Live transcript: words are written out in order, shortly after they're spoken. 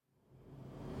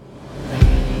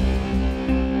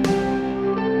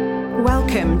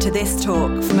Welcome to this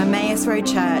talk from Emmaus Road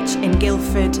Church in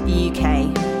Guildford,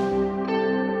 UK.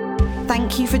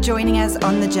 Thank you for joining us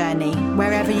on the journey,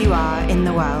 wherever you are in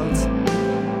the world.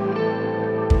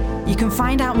 You can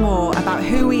find out more about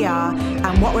who we are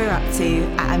and what we're up to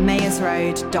at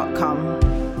emmausroad.com.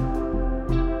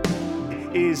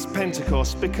 Is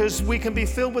Pentecost, because we can be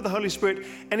filled with the Holy Spirit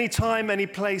anytime, any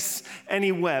place,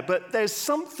 anywhere. But there's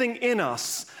something in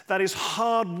us that is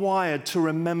hardwired to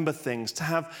remember things, to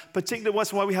have particular.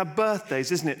 That's why we have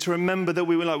birthdays, isn't it? To remember that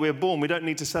we were born. We don't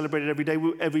need to celebrate it every day.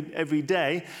 Every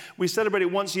day we celebrate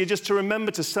it once a year, just to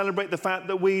remember to celebrate the fact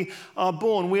that we are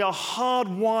born. We are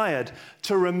hardwired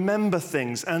to remember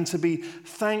things and to be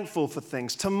thankful for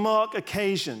things, to mark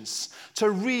occasions,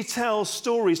 to retell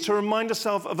stories, to remind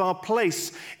ourselves of our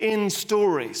place in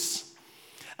stories.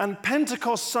 And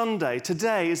Pentecost Sunday,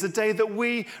 today, is the day that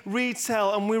we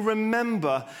retell and we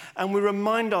remember and we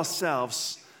remind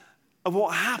ourselves of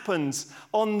what happened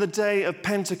on the day of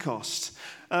Pentecost.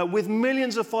 With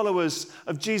millions of followers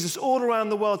of Jesus all around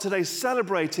the world today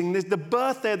celebrating the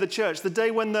birthday of the church, the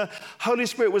day when the Holy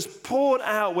Spirit was poured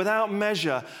out without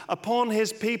measure upon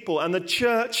his people and the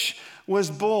church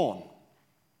was born.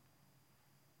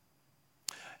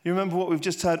 You remember what we've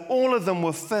just heard? All of them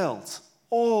were filled.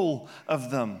 All of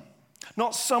them.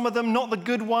 Not some of them, not the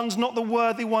good ones, not the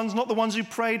worthy ones, not the ones who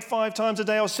prayed 5 times a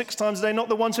day or 6 times a day, not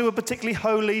the ones who were particularly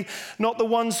holy, not the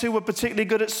ones who were particularly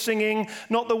good at singing,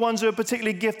 not the ones who were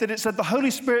particularly gifted. It said the Holy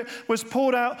Spirit was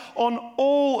poured out on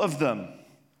all of them.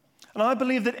 And I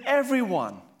believe that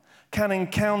everyone can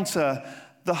encounter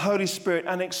the Holy Spirit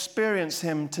and experience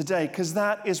him today, because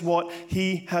that is what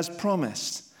he has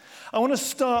promised. I want to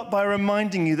start by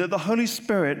reminding you that the Holy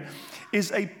Spirit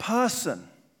is a person,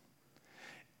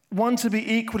 one to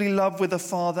be equally loved with the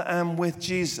Father and with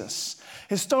Jesus.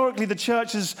 Historically, the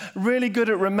church is really good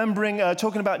at remembering,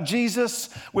 talking about Jesus.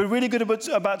 We're really good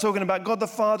about talking about God the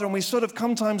Father, and we sort of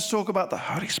sometimes talk about the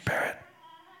Holy Spirit.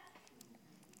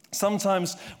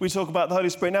 Sometimes we talk about the Holy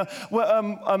Spirit. Now,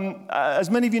 as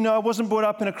many of you know, I wasn't brought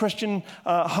up in a Christian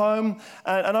home,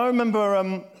 and I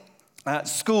remember at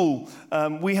school,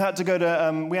 we had to go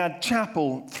to, we had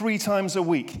chapel 3 times a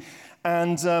week.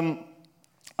 And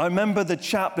I remember the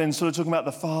chaplain sort of talking about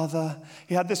the Father.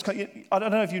 He had this, I don't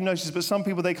know if you've noticed, but some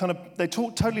people, they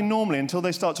talk totally normally until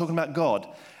they start talking about God.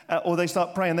 Or they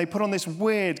start praying. They put on this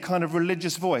weird kind of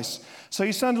religious voice. So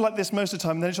he sounded like this most of the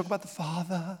time. And then he talked about the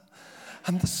Father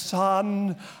and the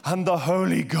Son and the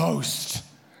Holy Ghost.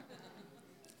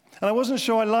 And I wasn't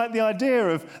sure I liked the idea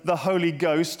of the Holy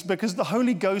Ghost, because the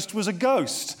Holy Ghost was a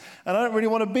ghost. And I don't really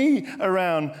want to be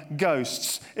around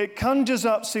ghosts. It conjures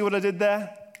up, see what I did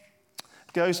there?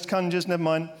 Ghost conjures, never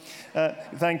mind.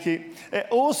 Thank you.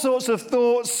 All sorts of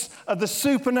thoughts of the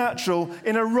supernatural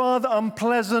in a rather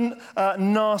unpleasant,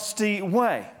 nasty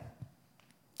way.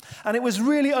 And it was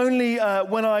really only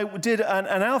when I did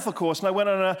an Alpha course and I went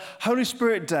on a Holy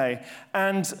Spirit day,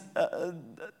 and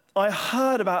I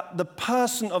heard about the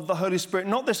person of the Holy Spirit,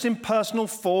 not this impersonal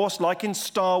force like in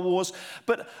Star Wars,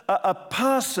 but a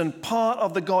person, part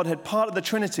of the Godhead, part of the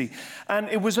Trinity. And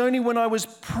it was only when I was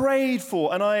prayed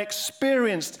for and I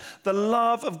experienced the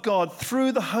love of God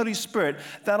through the Holy Spirit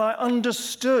that I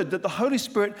understood that the Holy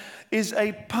Spirit is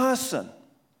a person.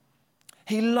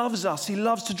 He loves us. He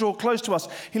loves to draw close to us.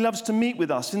 He loves to meet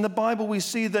with us. In the Bible, we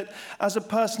see that as a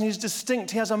person, he's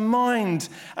distinct. He has a mind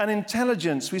and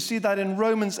intelligence. We see that in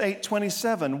Romans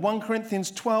 8:27. 1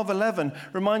 Corinthians 12:11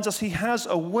 reminds us he has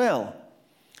a will.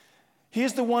 He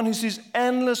is the one who sees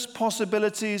endless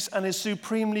possibilities and is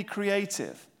supremely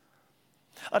creative.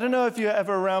 I don't know if you're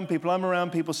ever around people. I'm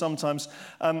around people sometimes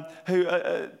who,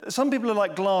 some people are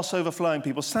like glass overflowing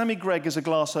people. Sammy Gregg is a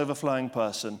glass overflowing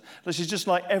person. She's just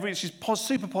like she's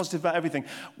super positive about everything.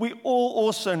 We all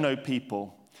also know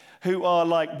people who are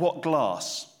like, what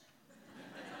glass?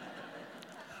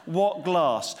 What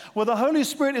glass? Well, the Holy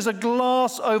Spirit is a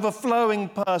glass overflowing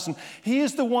person. He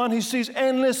is the one who sees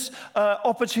endless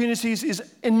opportunities, is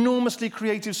enormously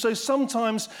creative. So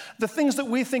sometimes the things that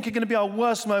we think are going to be our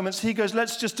worst moments, he goes,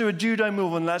 let's just do a judo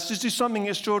move and let's just do something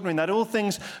extraordinary. And that all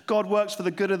things, God works for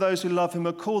the good of those who love him,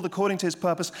 are called according to his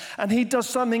purpose. And he does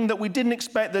something that we didn't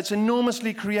expect that's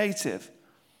enormously creative,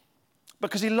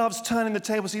 because he loves turning the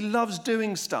tables. He loves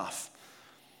doing stuff.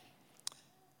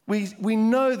 We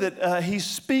know that he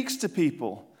speaks to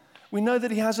people. We know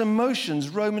that he has emotions,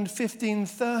 Romans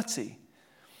 15:30,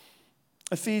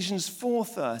 Ephesians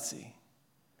 4:30.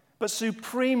 But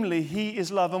supremely, he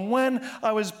is love. And when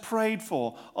I was prayed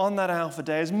for on that Alpha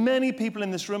Day, as many people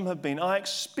in this room have been, I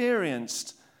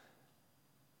experienced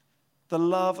the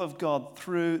love of God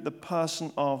through the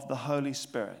person of the Holy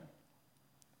Spirit.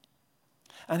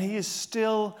 and he is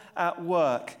still at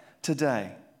work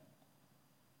today.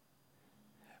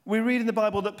 We read in the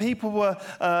Bible that people were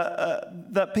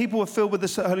filled with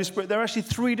the Holy Spirit. There are actually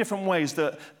 3 different ways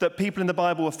that people in the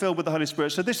Bible were filled with the Holy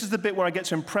Spirit. So this is the bit where I get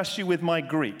to impress you with my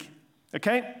Greek.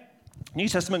 Okay? New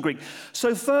Testament Greek.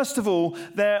 So first of all,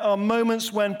 there are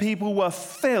moments when people were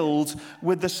filled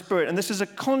with the Spirit. And this is a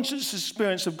conscious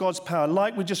experience of God's power,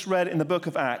 like we just read in the book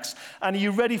of Acts. And are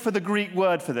you ready for the Greek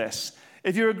word for this?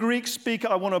 If you're a Greek speaker,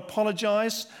 I want to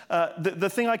apologize. The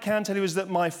thing I can tell you is that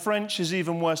my French is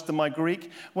even worse than my Greek.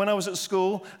 When I was at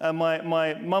school,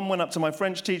 my mum went up to my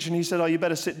French teacher and he said, "Oh, you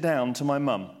better sit down," to my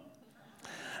mum.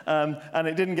 And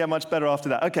it didn't get much better after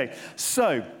that. Okay,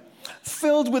 so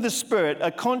filled with the Spirit,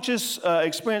 a conscious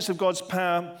experience of God's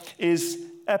power is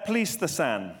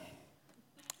epleisthasan.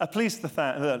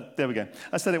 Epleisthasan. There we go.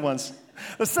 I said it once.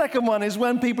 The second one is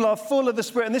when people are full of the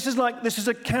Spirit. And this is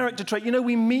a character trait. You know,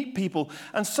 we meet people,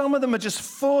 and some of them are just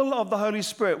full of the Holy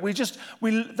Spirit.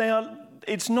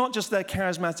 It's not just they're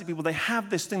charismatic people. They have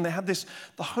this thing. The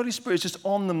Holy Spirit is just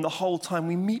on them the whole time.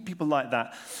 We meet people like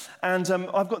that. And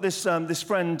I've got this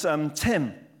friend,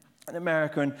 Tim, in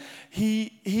America, and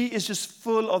he is just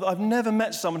full of, I've never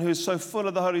met someone who is so full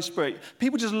of the Holy Spirit.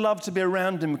 People just love to be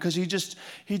around him because he just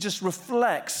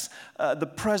reflects the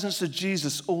presence of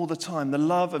Jesus all the time, the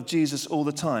love of Jesus all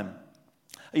the time.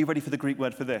 Are you ready for the Greek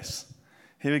word for this?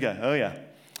 Here we go. Oh yeah.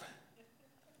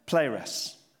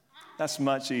 Pleiros. That's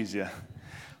much easier.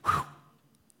 Whew.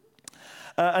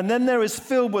 And then there is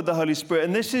filled with the Holy Spirit.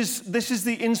 And this is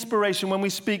the inspiration when we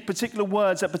speak particular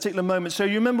words at particular moments. So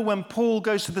you remember when Paul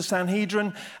goes to the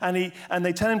Sanhedrin and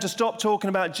they tell him to stop talking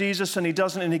about Jesus, and he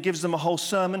doesn't, and he gives them a whole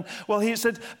sermon. Well, he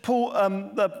said,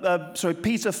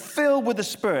 Peter, filled with the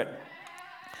Spirit.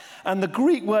 And the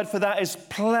Greek word for that is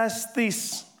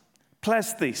plesthis.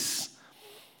 Plesthis.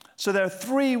 So there are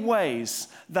 3 ways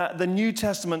that the New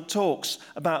Testament talks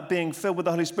about being filled with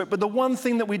the Holy Spirit. But the one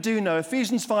thing that we do know,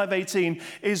 Ephesians 5:18,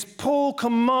 is Paul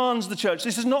commands the church.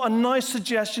 This is not a nice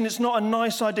suggestion. It's not a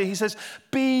nice idea. He says,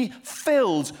 be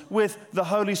filled with the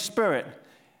Holy Spirit.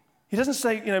 He doesn't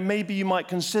say, maybe you might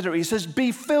consider it. He says,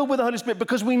 be filled with the Holy Spirit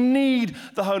because we need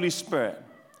the Holy Spirit.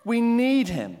 We need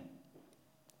him.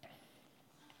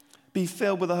 Be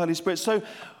filled with the Holy Spirit. So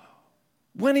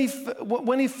when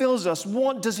he fills us,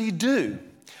 what does he do?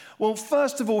 Well,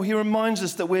 first of all, he reminds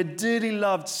us that we're dearly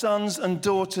loved sons and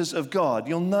daughters of God.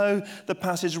 You'll know the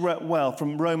passage well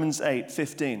from Romans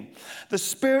 8:15. The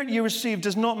Spirit you received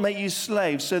does not make you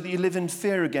slaves so that you live in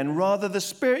fear again. Rather, the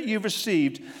Spirit you've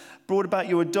received brought about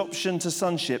your adoption to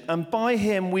sonship. And by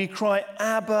him we cry,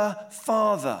 Abba,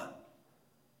 Father.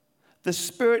 The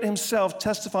Spirit himself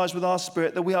testifies with our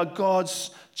spirit that we are God's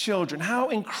children. How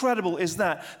incredible is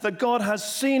that? That God has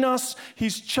seen us,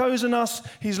 he's chosen us,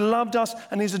 he's loved us,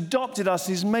 and he's adopted us.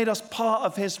 He's made us part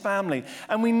of his family.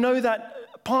 And we know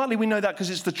that, partly we know that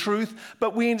because it's the truth,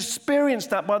 but we experience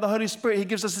that by the Holy Spirit. He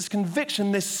gives us this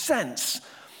conviction, this sense,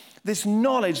 this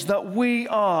knowledge that we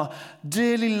are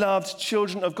dearly loved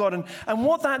children of God. And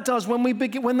what that does when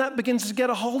that begins to get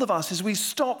a hold of us is we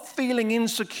stop feeling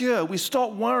insecure. We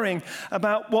stop worrying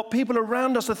about what people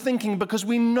around us are thinking because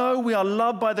we know we are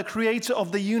loved by the creator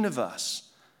of the universe.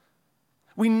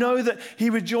 We know that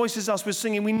he rejoices us with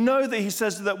singing. We know that he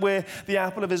says that we're the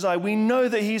apple of his eye. We know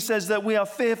that he says that we are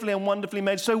fearfully and wonderfully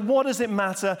made. So what does it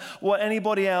matter what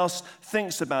anybody else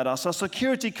thinks about us? Our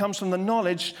security comes from the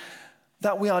knowledge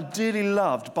that we are dearly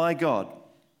loved by God.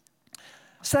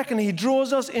 Secondly, he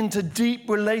draws us into deep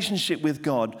relationship with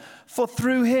God. For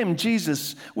through him,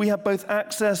 Jesus, we have both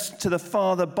access to the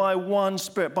Father by one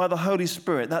Spirit, by the Holy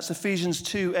Spirit. That's Ephesians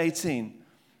 2:18.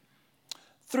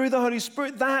 Through the Holy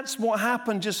Spirit, that's what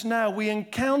happened just now. We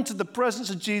encountered the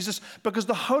presence of Jesus because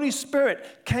the Holy Spirit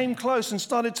came close and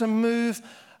started to move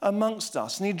amongst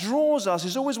us. And he draws us,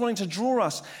 he's always wanting to draw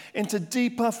us into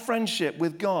deeper friendship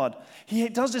with God. He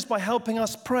does this by helping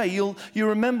us pray. You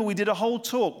remember we did a whole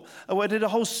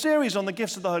series on the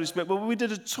gifts of the Holy Spirit, where we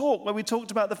did a talk where we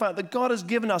talked about the fact that God has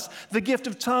given us the gift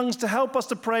of tongues to help us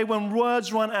to pray when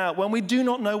words run out, when we do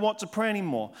not know what to pray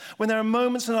anymore, when there are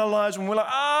moments in our lives when we're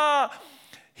like,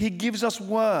 He gives us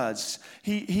words.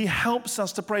 He helps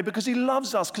us to pray because he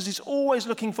loves us, because he's always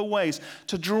looking for ways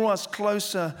to draw us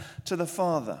closer to the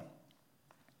Father.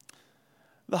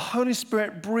 The Holy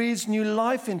Spirit breathes new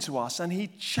life into us and he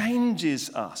changes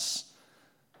us.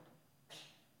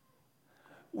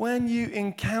 When you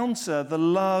encounter the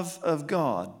love of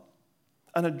God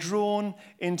and are drawn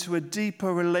into a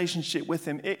deeper relationship with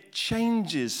him, it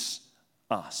changes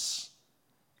us.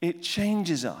 It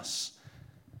changes us.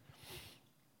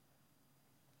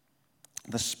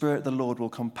 the Spirit of the Lord will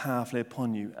come powerfully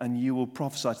upon you, and you will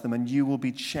prophesy to them, and you will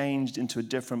be changed into a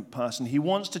different person. He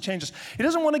wants to change us. He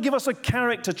doesn't want to give us a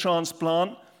character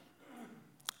transplant.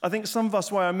 I think some of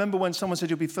us, I remember when someone said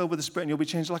you'll be filled with the Spirit and you'll be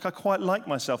changed, like I quite like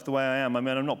myself the way I am. I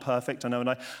mean, I'm not perfect, I know, and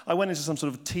I went into some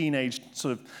sort of teenage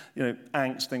sort of,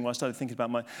 angst thing where I started thinking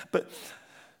about but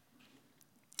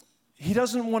he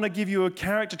doesn't want to give you a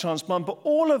character transplant, but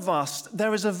all of us,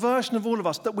 there is a version of all of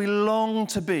us that we long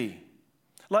to be.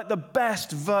 Like the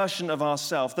best version of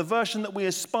ourselves, the version that we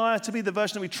aspire to be, the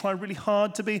version that we try really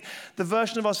hard to be, the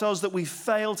version of ourselves that we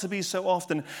fail to be so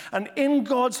often. And in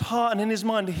God's heart and in his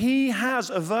mind, he has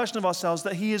a version of ourselves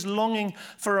that he is longing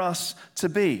for us to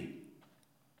be.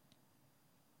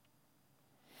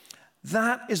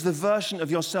 That is the version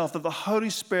of yourself that the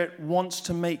Holy Spirit wants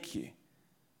to make you.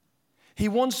 He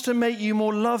wants to make you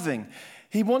more loving.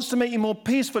 He wants to make you more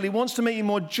peaceful. He wants to make you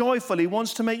more joyful. He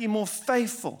wants to make you more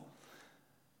faithful.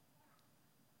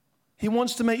 He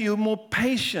wants to make you more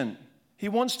patient. He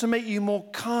wants to make you more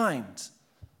kind.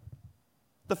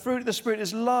 The fruit of the Spirit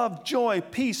is love, joy,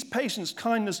 peace, patience,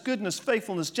 kindness, goodness,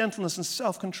 faithfulness, gentleness, and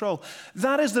self-control.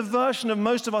 That is the version of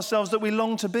most of ourselves that we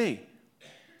long to be.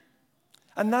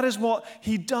 And that is what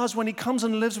he does when he comes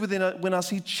and lives within us.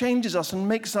 He changes us and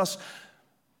makes us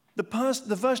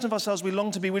the version of ourselves we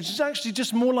long to be, which is actually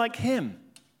just more like him.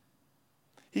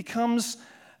 He comes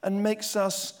and makes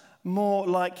us more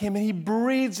like him, and he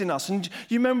breathes in us. And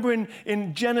you remember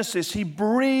in Genesis, he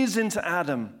breathes into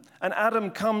Adam, and Adam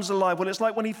comes alive. Well, it's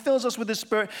like when he fills us with his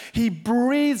Spirit, he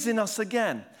breathes in us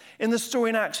again. In the story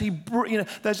in Acts,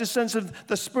 there's this sense of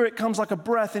the Spirit comes like a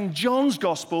breath. In John's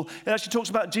Gospel, it actually talks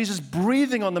about Jesus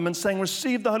breathing on them and saying,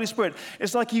 receive the Holy Spirit.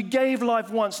 It's like he gave life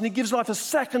once, and he gives life a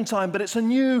second time, but it's a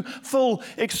new, full,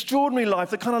 extraordinary life,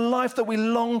 the kind of life that we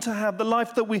long to have, the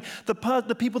life that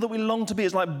the people that we long to be.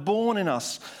 It's like born in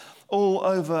us all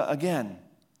over again.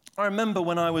 I remember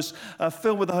when I was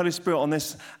filled with the Holy Spirit on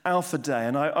this Alpha Day,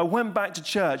 and I went back to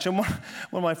church, and one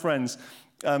of my friends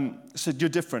said, you're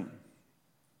different.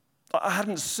 I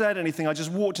hadn't said anything. I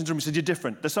just walked into the room and said, you're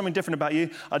different. There's something different about you.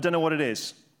 I don't know what it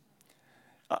is.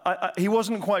 He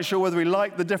wasn't quite sure whether he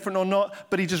liked the different or not,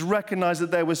 but he just recognized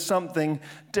that there was something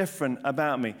different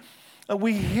about me. And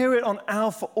we hear it on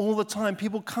Alpha all the time.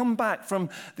 People come back from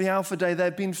the Alpha Day.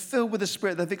 They've been filled with the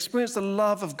Spirit. They've experienced the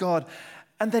love of God,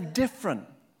 and they're different.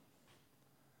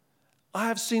 I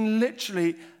have seen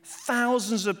literally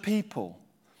thousands of people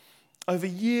over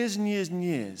years and years and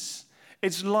years.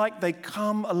 It's like they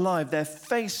come alive. Their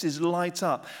faces light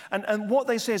up. And what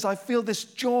they say is, I feel this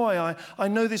joy. I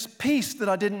know this peace that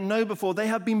I didn't know before. They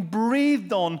have been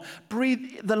breathed on.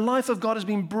 The life of God has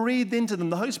been breathed into them.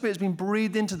 The Holy Spirit has been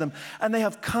breathed into them. And they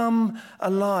have come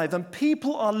alive. And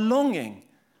people are longing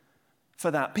for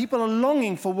that. People are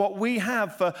longing for what we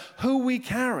have, for who we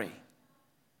carry.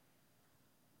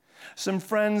 Some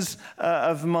friends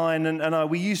of mine and I,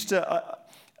 we used to...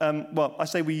 I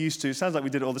say we used to. It sounds like we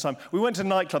did it all the time. We went to a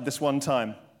nightclub this one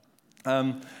time.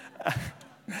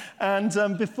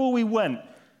 Before we went,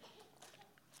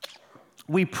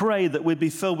 we prayed that we'd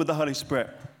be filled with the Holy Spirit.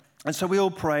 And so we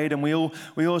all prayed, and we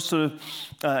all sort of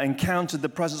encountered the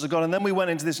presence of God. And then we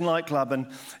went into this nightclub, and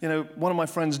one of my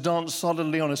friends danced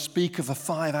solidly on a speaker for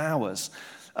 5 hours.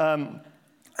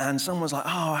 And someone was like,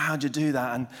 "Oh, how'd you do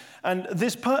that?" And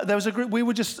there was a group. We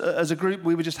were just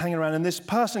hanging around, and this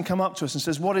person come up to us and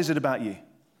says, "What is it about you?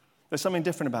 There's something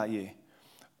different about you.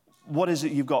 What is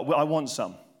it you've got? Well, I want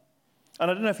some."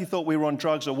 And I don't know if he thought we were on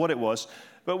drugs or what it was,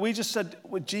 but we just said,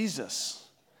 "Well, Jesus."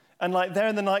 And like there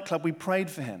in the nightclub, we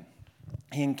prayed for him.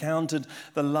 He encountered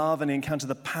the love and he encountered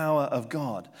the power of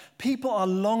God. People are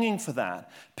longing for that.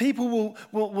 People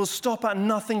will stop at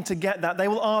nothing to get that. They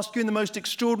will ask you in the most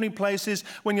extraordinary places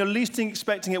when you're least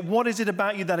expecting it, what is it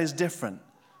about you that is different?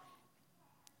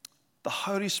 The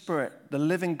Holy Spirit, the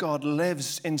living God,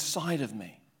 lives inside of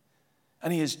me.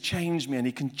 And he has changed me, and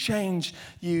he can change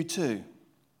you too.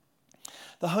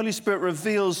 The Holy Spirit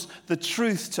reveals the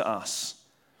truth to us.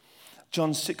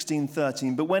 John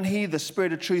 16:13, but when he, the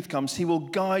Spirit of truth, comes, he will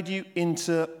guide you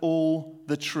into all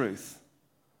the truth.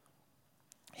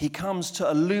 He comes to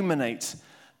illuminate,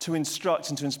 to instruct,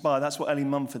 and to inspire. That's what Ellie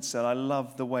Mumford said. I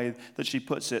love the way that she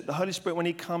puts it. The Holy Spirit, when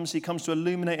he comes to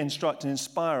illuminate, instruct, and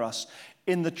inspire us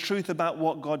in the truth about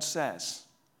what God says.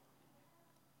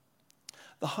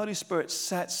 The Holy Spirit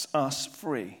sets us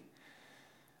free.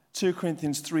 2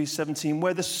 Corinthians 3:17,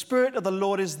 where the Spirit of the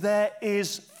Lord is, there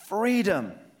is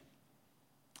freedom.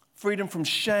 Freedom from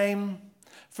shame,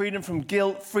 freedom from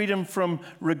guilt, freedom from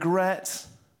regret,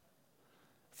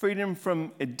 freedom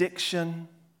from addiction,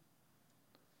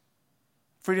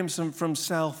 freedom from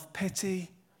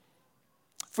self-pity.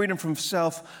 freedom from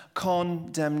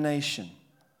self-condemnation.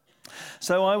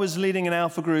 So I was leading an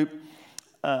Alpha group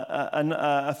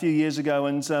a few years ago,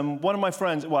 and one of my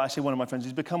friends,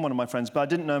 he's become one of my friends, but I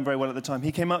didn't know him very well at the time.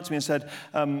 He came up to me and said,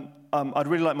 I'd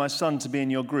really like my son to be in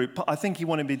your group. I think he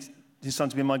wanted his son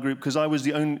to be in my group because I was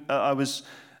in my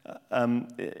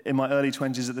early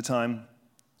 20s at the time,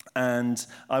 and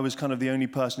I was kind of the only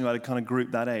person who had a kind of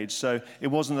group that age. So it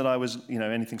wasn't that I was,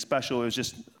 anything special. It was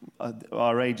just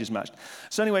our ages matched.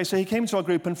 So anyway, so he came to our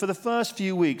group, and for the first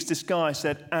few weeks, this guy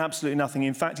said absolutely nothing.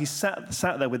 In fact, he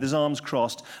sat there with his arms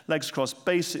crossed, legs crossed,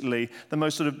 basically the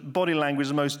most sort of body language,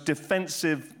 the most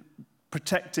defensive,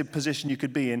 protective position you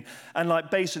could be in, and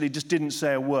basically just didn't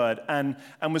say a word, and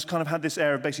was kind of had this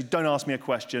air of basically, don't ask me a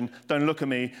question, don't look at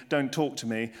me, don't talk to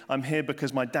me. I'm here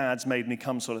because my dad's made me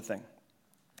come, sort of thing.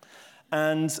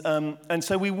 And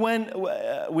so we went.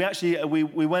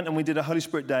 We went and we did a Holy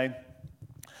Spirit day.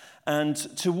 And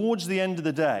towards the end of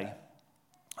the day,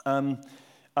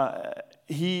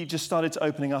 he just started to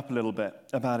opening up a little bit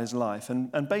about his life.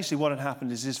 And basically, what had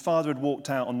happened is his father had walked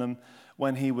out on them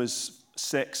when he was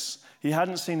 6. He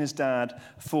hadn't seen his dad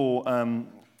for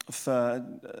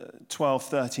 12,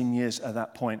 13 years at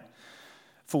that point.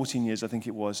 14 years, I think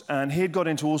it was. And he had got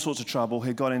into all sorts of trouble.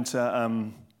 He got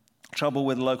into trouble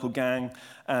with a local gang,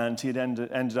 and he had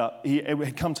ended up, he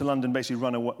had come to London basically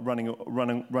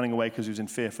running away because he was in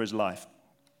fear for his life.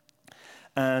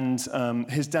 And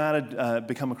his dad had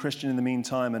become a Christian in the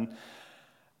meantime,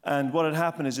 and what had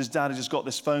happened is his dad had just got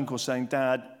this phone call saying,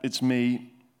 Dad, it's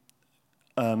me.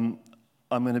 I'm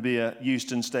going to be at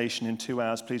Euston Station in 2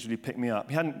 hours. Please, will you pick me up?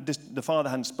 The father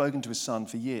hadn't spoken to his son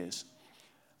for years.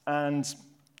 And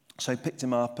so he picked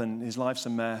him up, and his life's a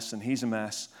mess, and he's a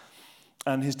mess.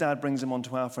 And his dad brings him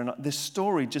onto Alpha, and this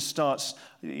story just starts,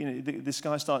 this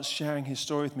guy starts sharing his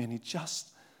story with me, and he just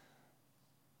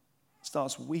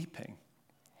starts weeping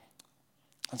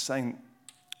and saying,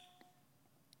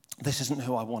 this isn't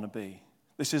who I want to be.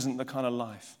 This isn't the kind of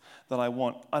life that I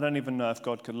want. I don't even know if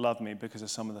God could love me because of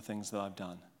some of the things that I've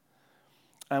done.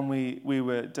 And we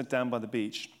were down by the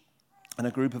beach, and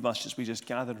a group of us, we just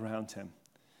gathered around him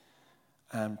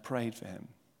and prayed for him.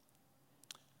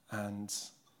 And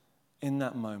in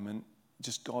that moment,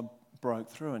 just God broke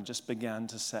through and just began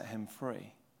to set him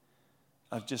free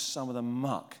of just some of the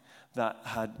muck that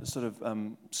had sort of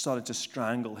started to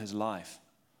strangle his life.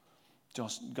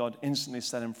 Just God instantly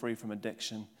set him free from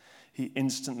addiction. He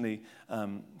instantly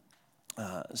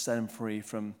set him free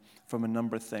from a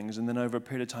number of things. And then over a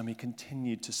period of time, he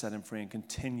continued to set him free and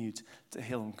continued to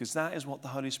heal him, because that is what the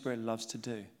Holy Spirit loves to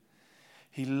do.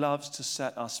 He loves to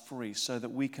set us free so that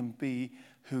we can be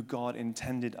who God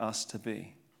intended us to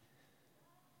be.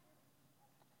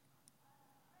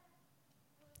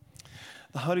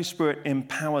 The Holy Spirit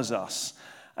empowers us.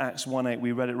 Acts 1:8,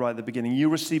 we read it right at the beginning. You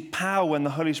receive power when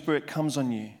the Holy Spirit comes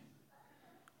on you.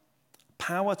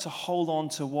 Power to hold on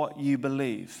to what you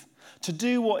believe, to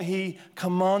do what he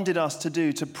commanded us to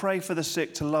do, to pray for the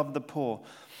sick, to love the poor.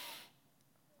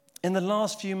 In the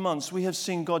last few months, we have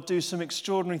seen God do some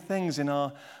extraordinary things in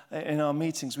our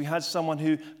meetings. We had someone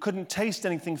who couldn't taste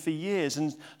anything for years,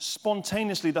 and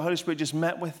spontaneously the Holy Spirit just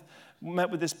met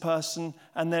with this person,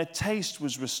 and their taste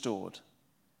was restored.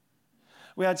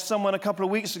 We had someone a couple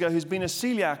of weeks ago who's been a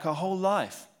celiac her whole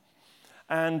life,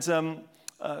 and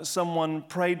someone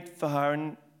prayed for her,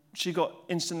 and she got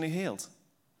instantly healed.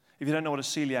 If you don't know what a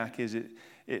celiac is,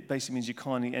 it basically means you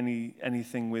can't eat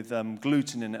anything with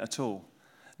gluten in it at all.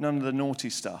 None of the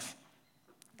naughty stuff.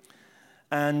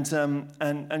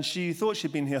 And she thought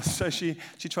she'd been healed, so she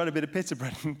tried a bit of pita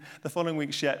bread. And the following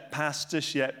week she ate pasta,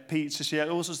 she ate pizza, she ate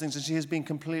all sorts of things, and she has been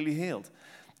completely healed.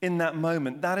 In that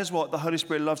moment, that is what the Holy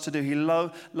Spirit loves to do. He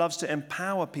loves to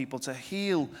empower people, to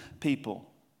heal people.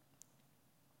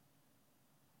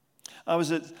 I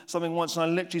was at something once, and I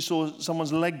literally saw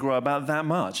someone's leg grow about that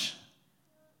much.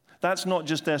 That's not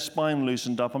just their spine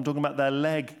loosened up. I'm talking about their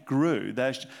leg grew.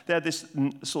 They had this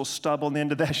sort of stub on the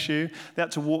end of their shoe. They had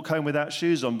to walk home without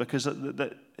shoes on because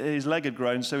his leg had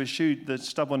grown, so the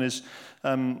stub on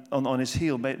his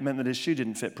heel meant that his shoe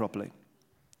didn't fit properly.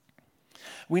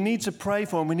 We need to pray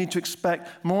for him. We need to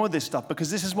expect more of this stuff, because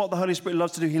this is what the Holy Spirit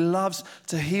loves to do. He loves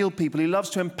to heal people. He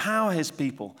loves to empower his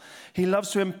people. He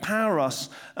loves to empower us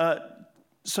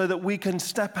so that we can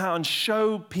step out and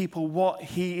show people what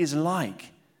he is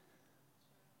like.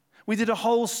 We did a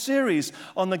whole series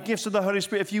on the gifts of the Holy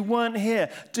Spirit. If you weren't here,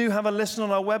 do have a listen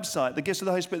on our website, The Gifts of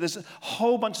the Holy Spirit. There's a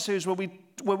whole bunch of series where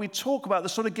we talk about the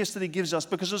sort of gifts that he gives us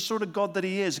because of the sort of God that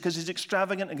he is, because he's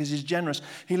extravagant and because he's generous.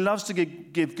 He loves to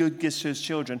give good gifts to his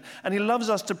children, and he loves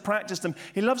us to practice them.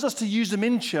 He loves us to use them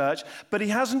in church, but he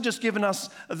hasn't just given us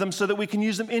them so that we can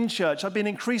use them in church. I've been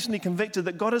increasingly convicted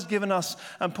that God has given us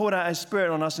and poured out his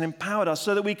Spirit on us and empowered us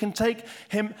so that we can take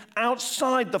him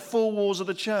outside the four walls of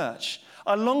the church.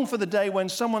 I long for the day when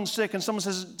someone's sick and someone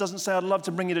doesn't say, I'd love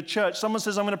to bring you to church. Someone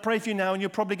says, I'm going to pray for you now and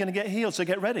you're probably going to get healed, so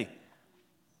get ready.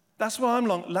 That's what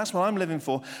I'm living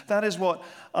for. That is what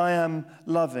I am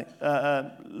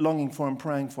longing for and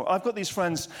praying for. I've got these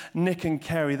friends, Nick and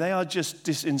Kerry. They are just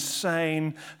this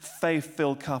insane,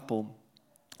 faith-filled couple.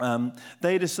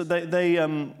 They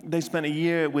spent a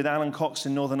year with Alan Cox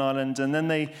in Northern Ireland, and then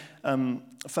they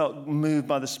felt moved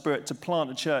by the Spirit to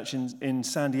plant a church in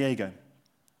San Diego.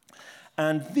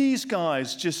 And these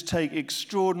guys just take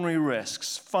extraordinary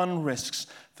risks, fun risks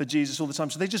for Jesus all the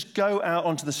time. So they just go out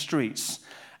onto the streets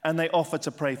and they offer to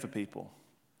pray for people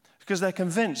because they're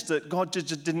convinced that God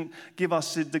just didn't give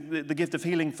us the gift of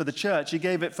healing for the church. He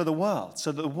gave it for the world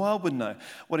so that the world would know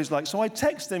what he's like. So I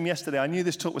texted him yesterday. I knew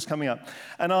this talk was coming up.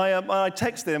 And I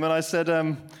texted him and I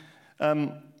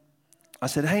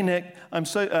said, hey, Nick,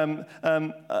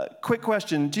 quick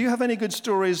question. Do you have any good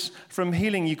stories from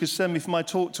healing you could send me for my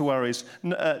talk tomorrow?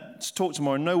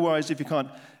 No worries if you can't.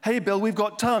 Hey, Bill, we've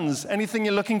got tons. Anything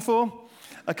you're looking for?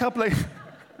 A couple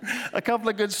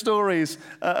of good stories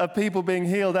of people being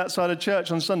healed outside of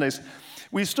church on Sundays.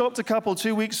 We stopped a couple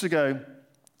 2 weeks ago,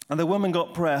 and the woman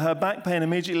got prayer. Her back pain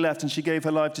immediately left, and she gave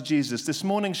her life to Jesus. This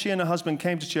morning, she and her husband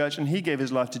came to church, and he gave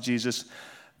his life to Jesus.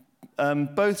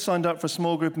 Both signed up for a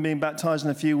small group and being baptized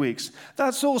in a few weeks.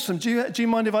 That's awesome. Do you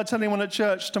mind if I tell anyone at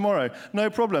church tomorrow?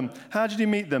 No problem. How did you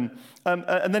meet them?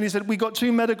 And then he said, we got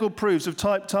 2 medical proofs of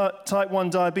type 1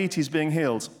 diabetes being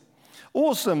healed.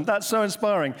 Awesome. That's so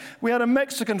inspiring. We had a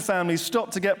Mexican family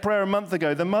stop to get prayer a month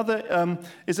ago. The mother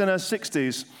is in her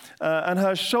 60s, and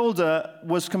her shoulder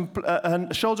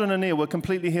and her knee were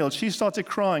completely healed. She started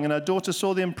crying, and her daughter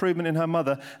saw the improvement in her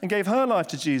mother and gave her life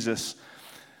to Jesus.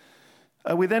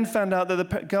 We then found out that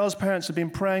the girl's parents had been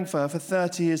praying for her for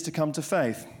 30 years to come to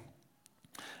faith.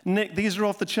 Nick, these are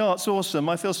off the charts. Awesome.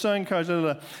 I feel so encouraged.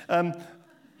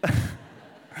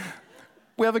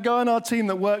 We have a guy on our team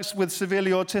that works with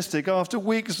severely autistic. After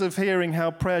weeks of hearing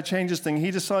how prayer changes things, he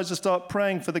decides to start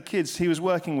praying for the kids he was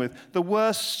working with. The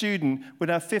worst student would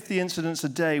have 50 incidents a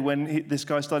day when this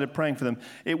guy started praying for them.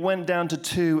 It went down to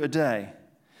 2 a day.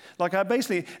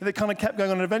 It kind of kept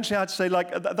going on, and eventually I had to say,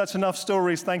 that's enough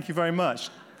stories, thank you very much.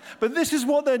 But this is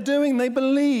what they're doing. They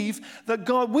believe that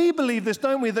God, we believe this,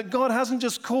 don't we, that God hasn't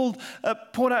just poured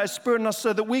out his Spirit on us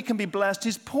so that we can be blessed.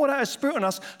 He's poured out his Spirit on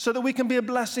us so that we can be a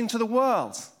blessing to the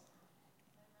world.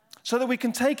 So that we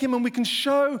can take him and we can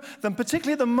show them,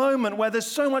 particularly at the moment where there's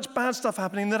so much bad stuff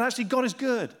happening, that actually God is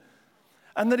good.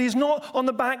 And that he's not on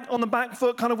the back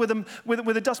foot, kind of with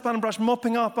a dustpan and brush,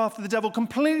 mopping up after the devil.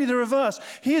 Completely the reverse.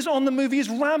 He is on the move. He's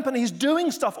rampant. He's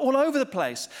doing stuff all over the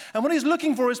place. And what he's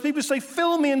looking for is people to say,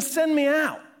 fill me and send me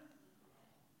out.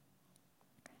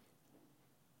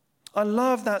 I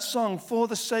love that song, For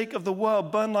the Sake of the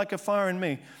World, Burn Like a Fire in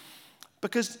Me.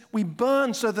 Because we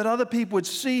burn so that other people would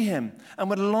see him and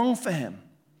would long for him.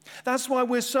 That's why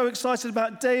we're so excited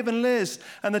about Dave and Liz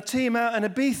and the team out in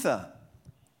Ibiza.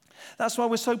 That's why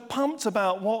we're so pumped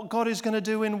about what God is going to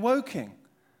do in Woking.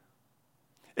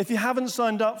 If you haven't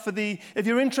signed up if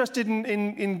you're interested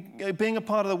in being a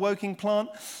part of the Woking plant,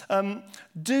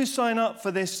 do sign up for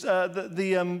this,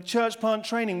 the church plant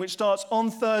training, which starts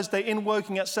on Thursday in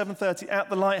Woking at 7:30 at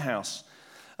the Lighthouse.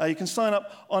 You can sign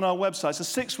up on our website.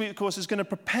 It's a 6-week course. It's going to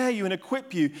prepare you and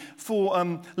equip you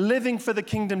for living for the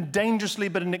kingdom dangerously,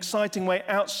 but in an exciting way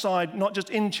outside, not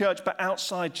just in church, but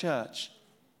outside church.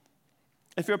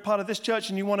 If you're a part of this church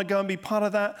and you want to go and be part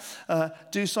of that,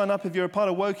 do sign up. If you're a part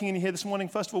of Woking and you're here this morning,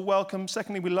 first of all, welcome.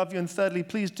 Secondly, we love you. And thirdly,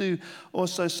 please do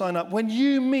also sign up. When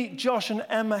you meet Josh and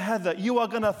Emma Heather, you are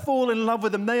going to fall in love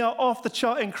with them. They are off the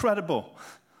chart incredible.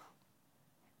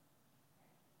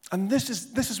 And this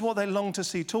is what they long to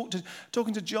see.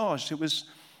 Talking to Josh, it was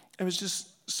just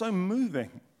so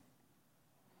moving.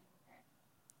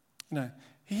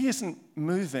 He isn't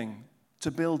moving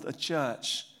to build a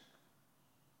church.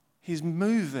 He's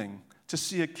moving to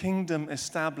see a kingdom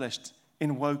established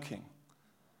in Woking.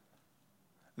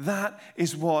 That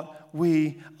is what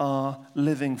we are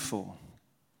living for.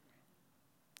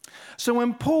 So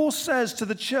when Paul says to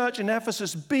the church in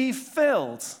Ephesus, be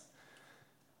filled,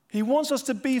 he wants us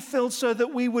to be filled so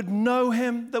that we would know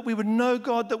him, that we would know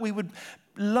God, that we would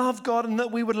love God, and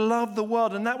that we would love the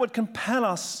world. And that would compel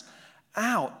us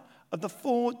out of the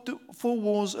four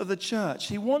walls of the church.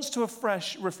 He wants to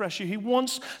refresh you. He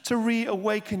wants to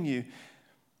reawaken you.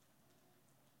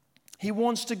 He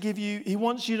wants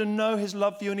you to know his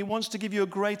love for you, and he wants to give you a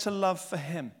greater love for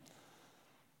him,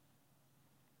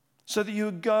 so that you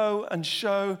would go and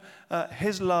show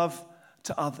his love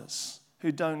to others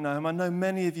who don't know him. I know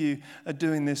many of you are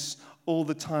doing this all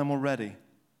the time already.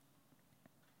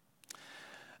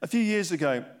 A few years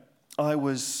ago, when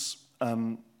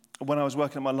I was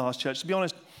working at my last church, to be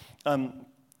honest,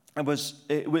 it was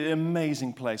an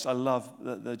amazing place. I love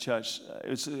the church. It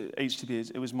was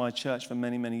HTB. It was my church for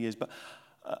many, many years. But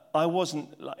I wasn't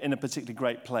in a particularly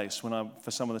great place for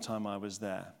some of the time I was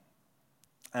there.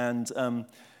 And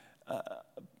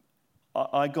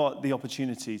I got the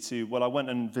opportunity I went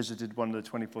and visited one of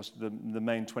the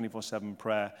main 24/7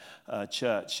 prayer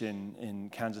church in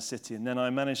Kansas City, and then I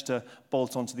managed to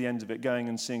bolt onto the end of it, going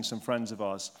and seeing some friends of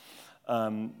ours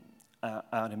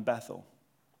out in Bethel.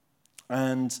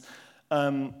 And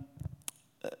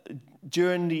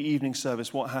during the evening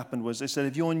service, what happened was they said,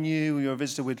 if you're new or you're a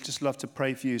visitor, we'd just love to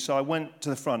pray for you. So I went to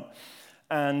the front,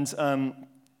 and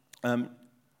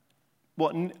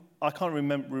I can't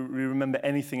remember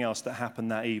anything else that happened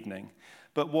that evening.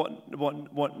 But what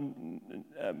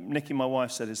Nikki, my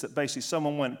wife, said is that basically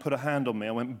someone put a hand on me.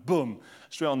 I went boom,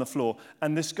 straight on the floor.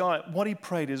 And this guy, what he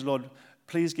prayed is, Lord,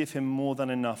 please give him more than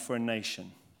enough for a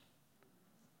nation.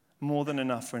 More than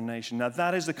enough for a nation. Now,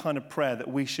 that is the kind of prayer that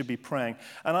we should be praying.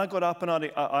 And I got up, and I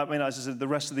mean, as I said, the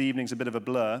rest of the evening's a bit of a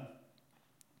blur.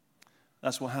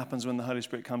 That's what happens when the Holy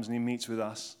Spirit comes and he meets with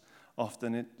us.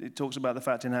 Often it talks about the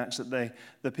fact in Acts that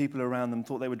the people around them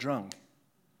thought they were drunk.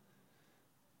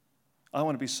 I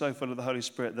want to be so full of the Holy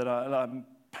Spirit that I'm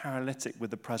paralytic with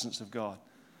the presence of God.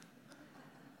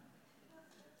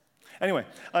 Anyway,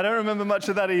 I don't remember much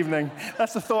of that evening.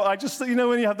 That's the thought.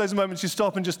 When you have those moments, you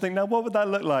stop and just think, now what would that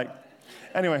look like?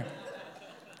 Anyway,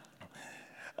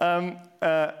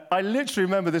 I literally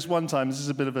remember this one time. This is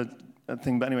a bit of a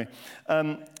thing, but anyway,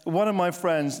 one of my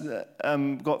friends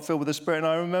got filled with the Spirit, and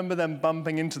I remember them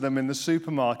bumping into them in the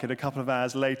supermarket a couple of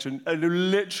hours later,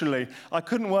 and literally, I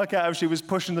couldn't work out if she was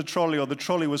pushing the trolley or the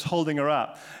trolley was holding her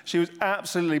up. She was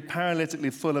absolutely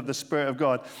paralytically full of the Spirit of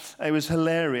God. It was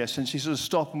hilarious, and she sort of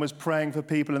stopped and was praying for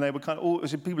people, and they were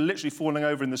people literally falling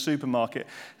over in the supermarket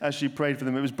as she prayed for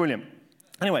them. It was brilliant.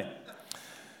 Anyway,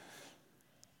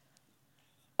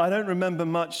 I don't remember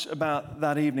much about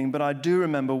that evening, but I do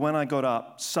remember when I got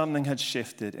up, something had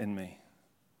shifted in me.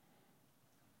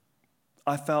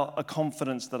 I felt a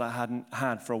confidence that I hadn't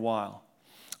had for a while.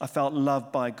 I felt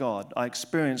loved by God. I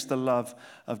experienced the love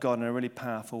of God in a really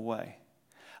powerful way.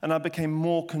 And I became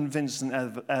more convinced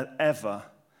than ever,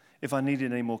 if I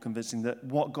needed any more convincing, that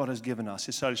what God has given us,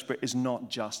 his Holy Spirit, is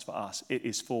not just for us. It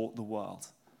is for the world.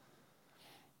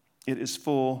 It is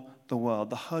for the world.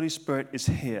 The Holy Spirit is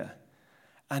here.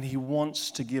 And he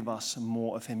wants to give us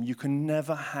more of him. You can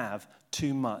never have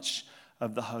too much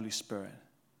of the Holy Spirit.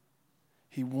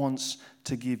 He wants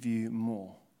to give you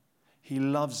more. He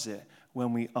loves it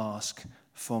when we ask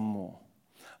for more.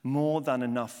 More than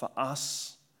enough for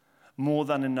us, more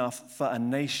than enough for a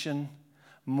nation,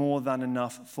 more than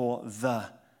enough for the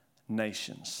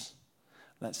nations.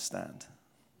 Let's stand.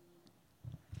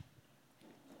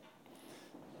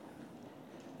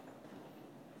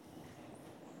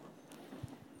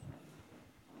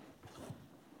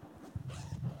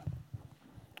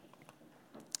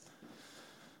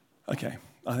 Okay,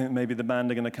 I think maybe the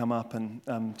band are going to come up,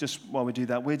 and just while we do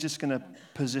that, we're just going to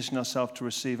position ourselves to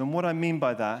receive. And what I mean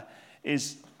by that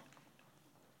is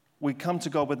we come to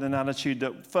God with an attitude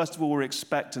that, first of all, we're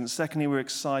expectant, secondly, we're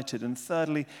excited, and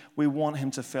thirdly, we want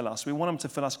him to fill us. We want him to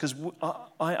fill us because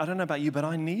I don't know about you, but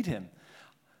I need him.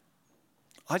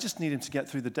 I just need him to get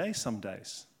through the day some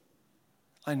days.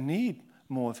 I need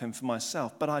more of him for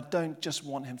myself, but I don't just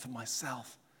want him for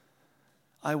myself.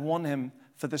 I want him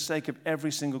for the sake of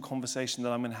every single conversation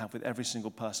that I'm going to have with every single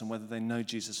person, whether they know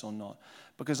Jesus or not.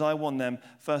 Because I want them,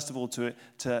 first of all, to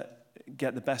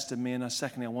get the best of me, and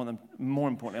secondly, more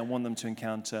importantly, I want them to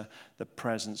encounter the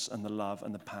presence and the love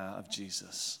and the power of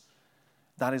Jesus.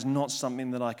 That is not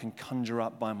something that I can conjure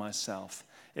up by myself.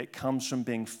 It comes from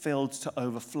being filled to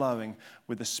overflowing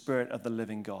with the Spirit of the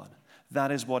living God.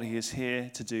 That is what he is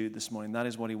here to do this morning. That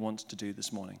is what he wants to do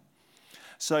this morning.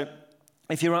 So,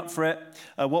 if you're up for it,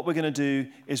 what we're going to do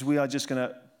is we are just going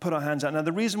to put our hands out. Now,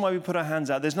 the reason why we put our hands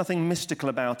out, there's nothing mystical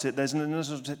about it. There's no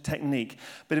sort of technique.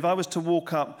 But if I was to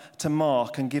walk up to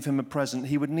Mark and give him a present,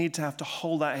 he would need to have to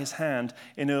hold out his hand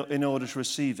in order to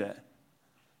receive it.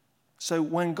 So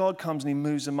when God comes and he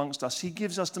moves amongst us, he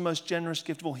gives us the most generous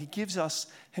gift of all. He gives us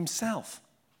himself.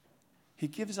 He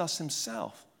gives us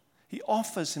himself. He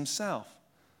offers himself.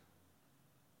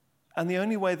 And the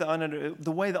only way that I know,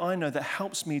 the way that I know that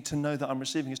helps me to know that I'm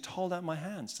receiving is to hold out my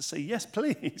hands, to say, yes,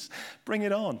 please, bring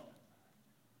it on.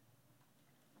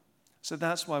 So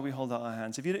that's why we hold out our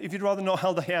hands. If you'd rather not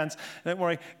hold our hands, don't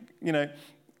worry,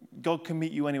 God can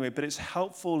meet you anyway, but it's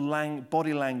helpful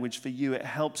body language for you. It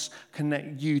helps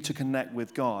you to connect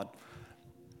with God.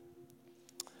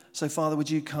 So, Father, would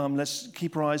you come? Let's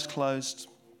keep our eyes closed.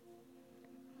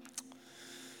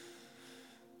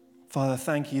 Father,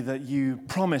 thank you that you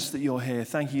promised that you're here.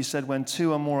 Thank you said when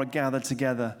two or more are gathered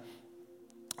together,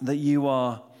 that you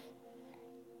are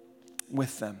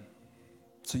with them.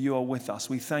 So you are with us.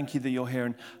 We thank you that you're here.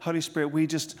 And Holy Spirit, we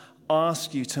just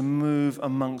ask you to move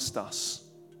amongst us.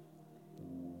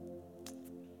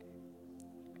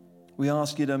 We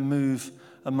ask you to move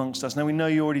amongst us. Now, we know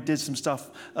you already did some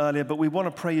stuff earlier, but we want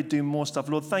to pray you do more stuff.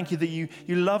 Lord, thank you that you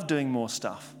love doing more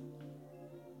stuff.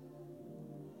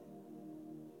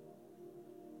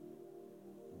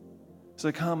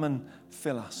 So come and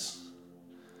fill us.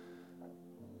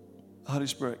 Holy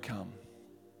Spirit, come.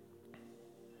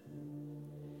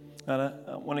 And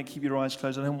I want to keep your eyes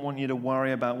closed. I don't want you to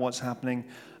worry about what's happening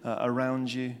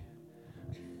around you.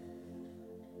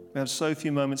 We have so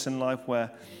few moments in life where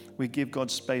we give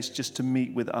God space just to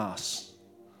meet with us.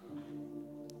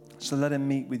 So let him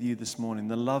meet with you this morning,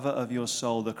 the lover of your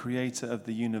soul, the creator of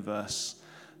the universe,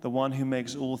 the one who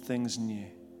makes all things new,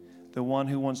 the one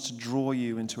who wants to draw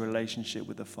you into a relationship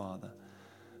with the Father,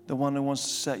 the one who wants to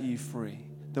set you free,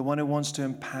 the one who wants to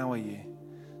empower you,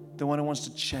 the one who wants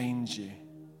to change you,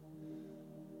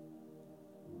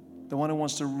 the one who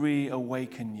wants to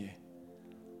reawaken you.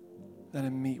 Let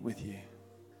him meet with you.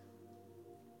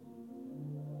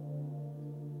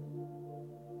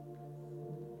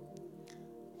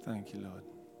 Thank you, Lord.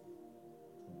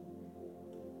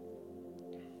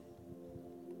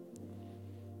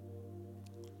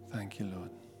 Thank you, Lord.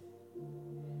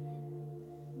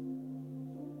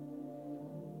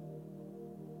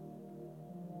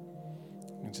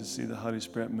 You can just see the Holy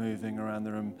Spirit moving around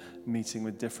the room, meeting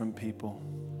with different people.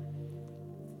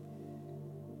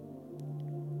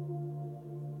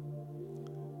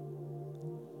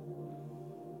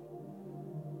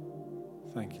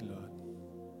 Thank you, Lord.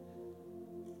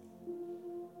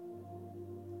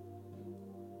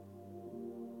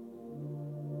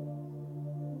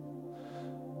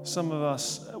 Some of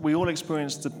us, we all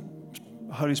experience the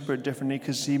Holy Spirit differently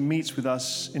because he meets with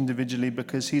us individually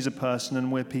because he's a person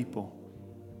and we're people.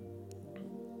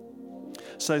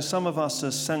 So some of us are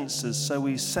sensors, so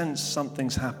we sense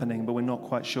something's happening, but we're not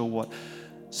quite sure what.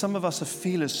 Some of us are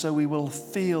feelers, so we will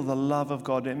feel the love of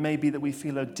God. It may be that we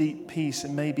feel a deep peace.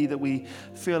 It may be that we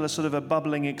feel a sort of a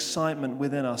bubbling excitement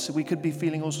within us. We could be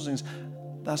feeling all sorts of things.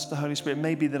 That's the Holy Spirit. It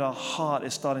may be that our heart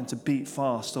is starting to beat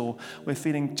fast, or we're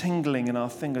feeling tingling in our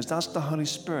fingers. That's the Holy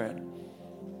Spirit.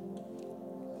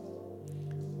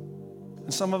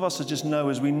 And some of us are just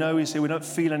knowers. We know he's here. We don't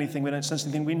feel anything. We don't sense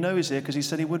anything. We know he's here because he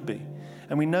said he would be.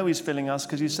 And we know he's filling us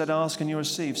because he said, ask and you'll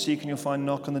receive. Seek and you'll find.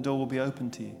 Knock and the door will be open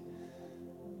to you.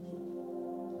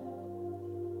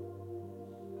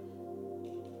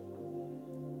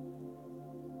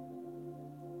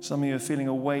 Some of you are feeling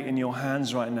a weight in your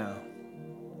hands right now.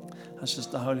 That's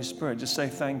just the Holy Spirit. Just say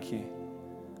thank you.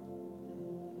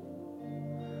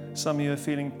 Some of you are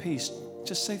feeling peace.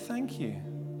 Just say thank you.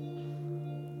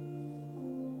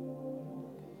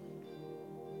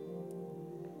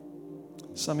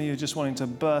 Some of you are just wanting to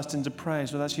burst into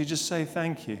praise. Well, that's you. Just say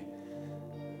thank you.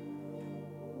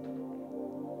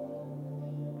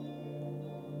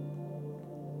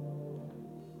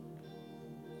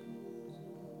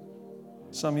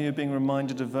 Some of you are being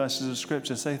reminded of verses of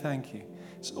Scripture. Say thank you.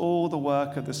 It's all the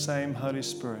work of the same Holy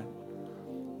Spirit.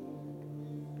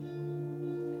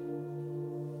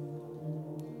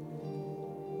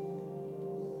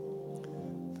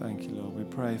 Thank you, Lord. We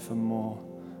pray for more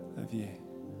of you.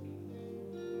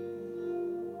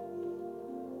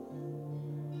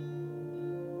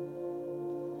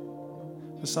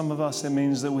 For some of us, it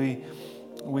means that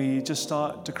we just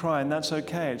start to cry, and that's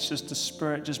okay. It's just the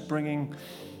Spirit just bringing.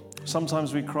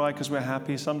 Sometimes we cry because we're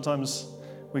happy. Sometimes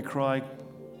we cry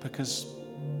because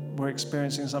we're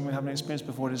experiencing something we haven't experienced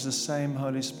before. It is the same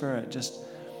Holy Spirit just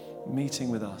meeting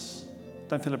with us.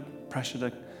 Don't feel a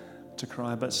pressure to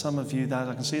cry, but some of you, that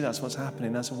I can see that's what's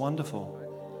happening. That's wonderful.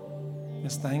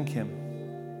 Just thank him.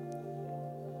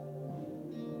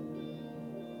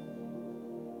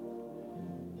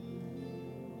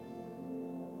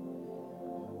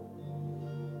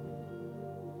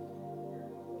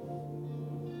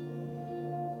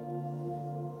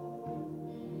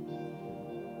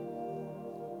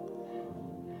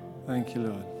 Thank you,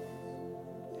 Lord.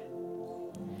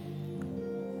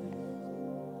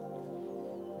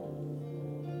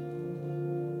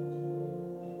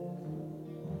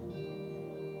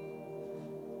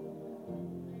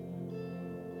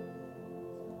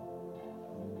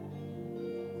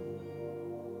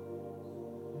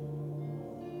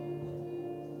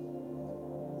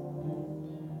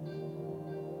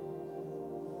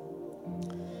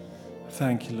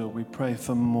 Thank you, Lord. We pray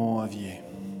for more of you.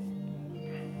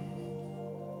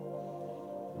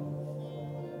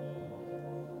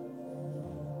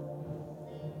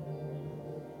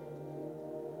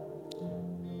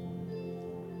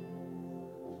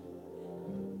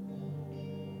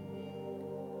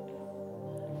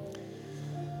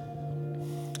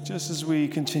 Just as we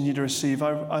continue to receive,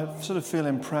 I sort of feel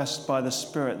impressed by the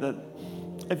Spirit that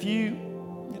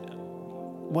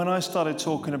when I started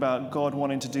talking about God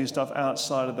wanting to do stuff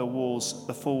outside of the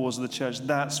four walls of the church,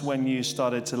 that's when you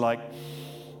started to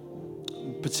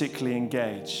particularly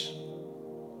engage.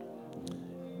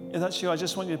 If that's you, I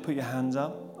just want you to put your hands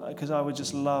up, because I would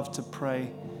just love to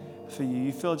pray for you.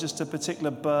 You feel just a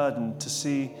particular burden to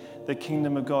see the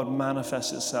kingdom of God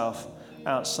manifest itself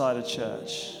outside of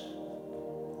church.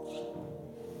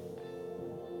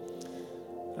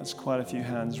 That's quite a few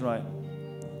hands, right.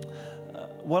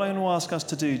 What I'm going to ask us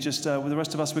to do, just with the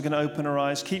rest of us, we're going to open our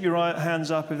eyes. Keep your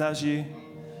hands up if that's you.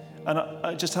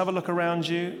 And just have a look around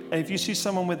you. And if you see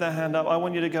someone with their hand up, I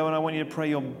want you to go and I want you to pray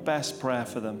your best prayer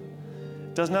for them.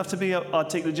 It doesn't have to be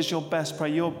articulate, just your best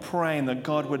prayer. You're praying that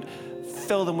God would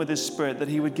fill them with His Spirit, that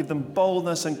He would give them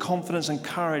boldness and confidence and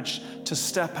courage to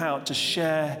step out, to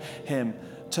share Him,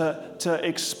 to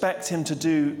expect Him to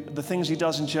do the things He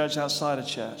does in church outside of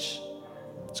church.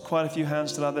 There's quite a few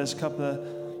hands still out. There's a couple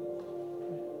of,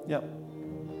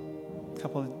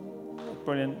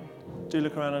 brilliant. Do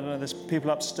look around. I don't know, there's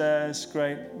people upstairs.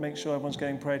 Great. Make sure everyone's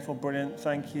getting prayed for. Brilliant.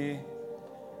 Thank you.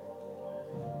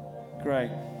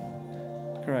 Great.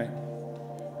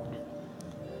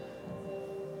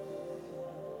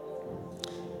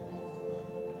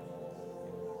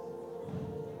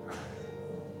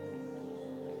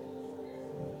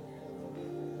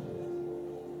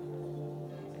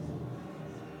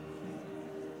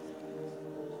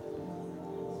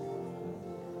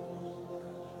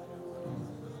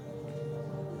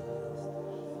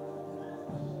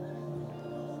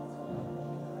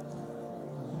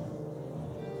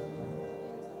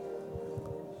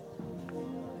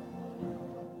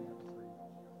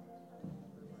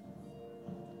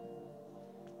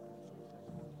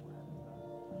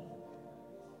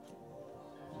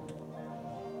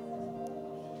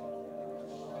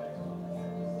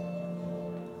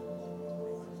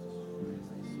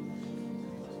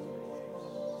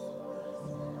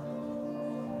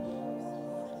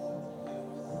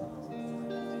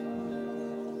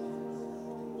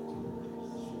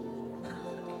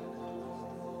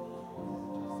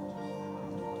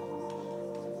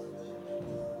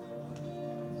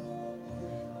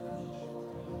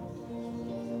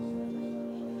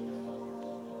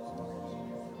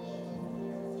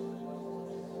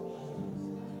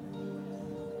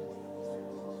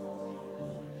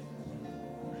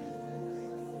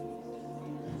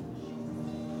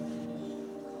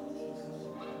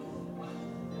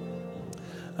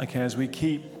 Okay, as we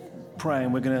keep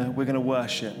praying, we're gonna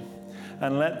worship,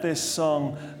 and let this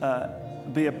song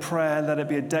be a prayer, let it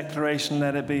be a declaration,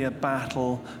 let it be a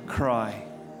battle cry.